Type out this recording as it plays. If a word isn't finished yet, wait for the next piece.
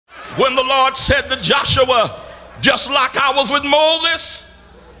when the Lord said to Joshua, just like I was with Moses,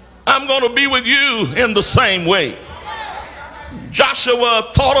 I'm going to be with you in the same way. Joshua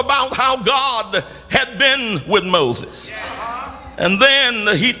thought about how God had been with Moses. And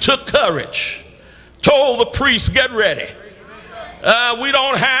then he took courage, told the priest, get ready. We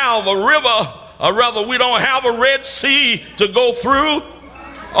don't have a river, or rather we don't have a Red Sea to go through.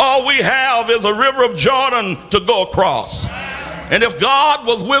 All we have is a river of Jordan to go across. And if God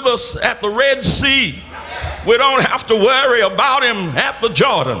was with us at the Red Sea, we don't have to worry about him at the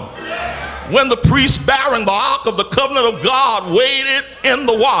Jordan. When the priest bearing the ark of the covenant of God waded in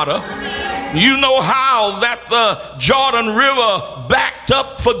the water, you know how that the Jordan River backed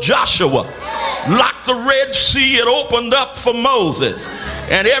up for Joshua. Like the Red Sea, it opened up for Moses.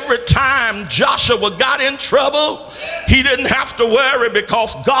 And every time Joshua got in trouble, he didn't have to worry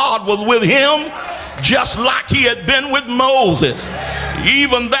because God was with him, just like he had been with Moses.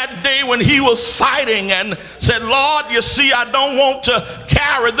 Even that day when he was fighting and said, Lord, you see, I don't want to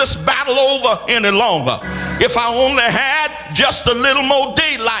carry this battle over any longer. If I only had just a little more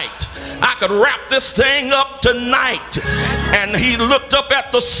daylight, I could wrap this thing up tonight. And he looked up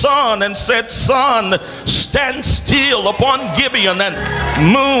at the sun and said, sun, stand still upon Gibeon, and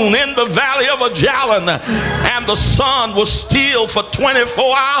moon in the valley of Ajalon. And the sun was still for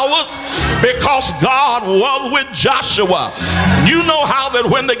 24 hours because God was with Joshua. You know how that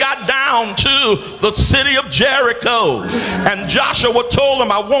when they got down to the city of Jericho, and Joshua told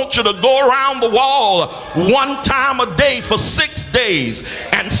them, I want you to go around the wall one time a day for 6 days,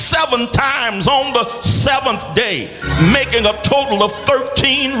 and 7 times on the 7th day, making a total of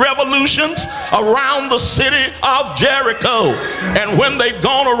 13 revolutions around the city of Jericho. And when they'd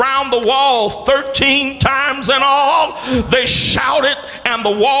gone around the walls 13 times in all, they shouted and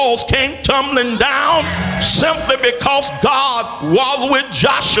the walls came tumbling down, simply because God was with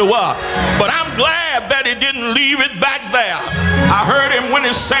Joshua. But I'm glad that he didn't leave it back there. I heard him when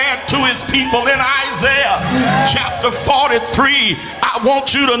he said to his people in Isaiah chapter 43, I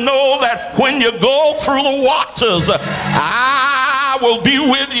want you to know that when you go through the waters, I will be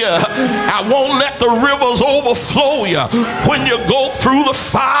with you. I won't let the rivers overflow you. When you go through the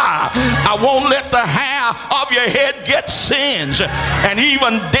fire, I won't let the hair of your head get singed. And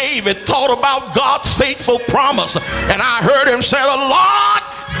even David thought about God's faithful promise. And I heard him say, the Lord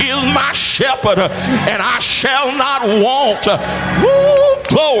is my shepherd, and I shall not want. Woo,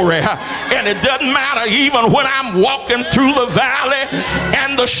 glory. And it doesn't matter even when I'm walking through the valley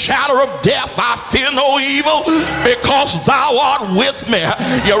and the shadow of death, I fear no evil, because thou art with me.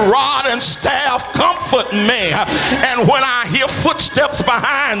 Your rod and staff comfort me. And when I hear footsteps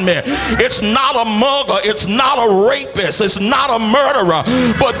behind me, it's not a mugger, it's not a rapist, it's not a murderer,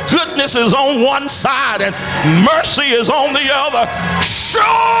 but goodness is on one side and mercy is on the other.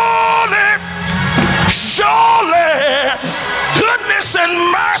 Surely, goodness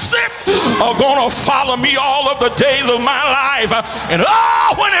and mercy are going to follow me all of the days of my life. And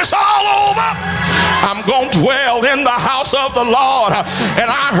when it's all over, I'm going to dwell in the house of the Lord. And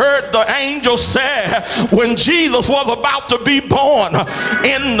I heard the angel say, when Jesus was about to be born,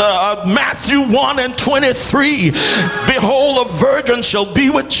 in Matthew 1:23, behold, a virgin shall be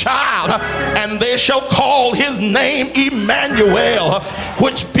with child, and they shall call his name Emmanuel,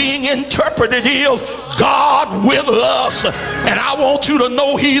 which being interpreted is God with us. And I want you to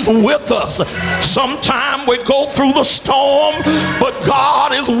know he's with us. Sometimes we go through the storm, but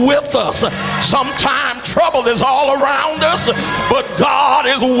God is with us. Sometimes trouble is all around us, but God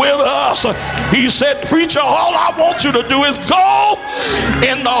is with us. He said, preacher, all I want you to do is go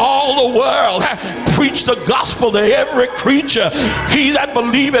into all the world, preach the gospel to every creature. He that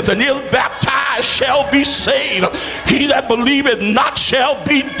believeth and is baptized shall be saved. He that believeth not shall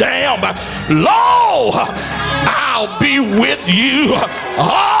be damned. Lo, I'll be with you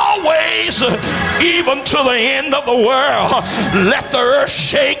always, even to the end of the world. Let the earth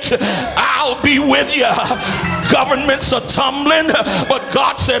shake, I'll be with you. Governments are tumbling, but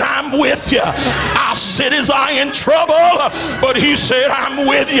God said, I'm with you. Our cities are in trouble, but he said, I'm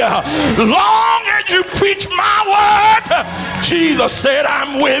with you. Long as you preach my word, Jesus said,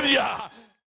 I'm with you.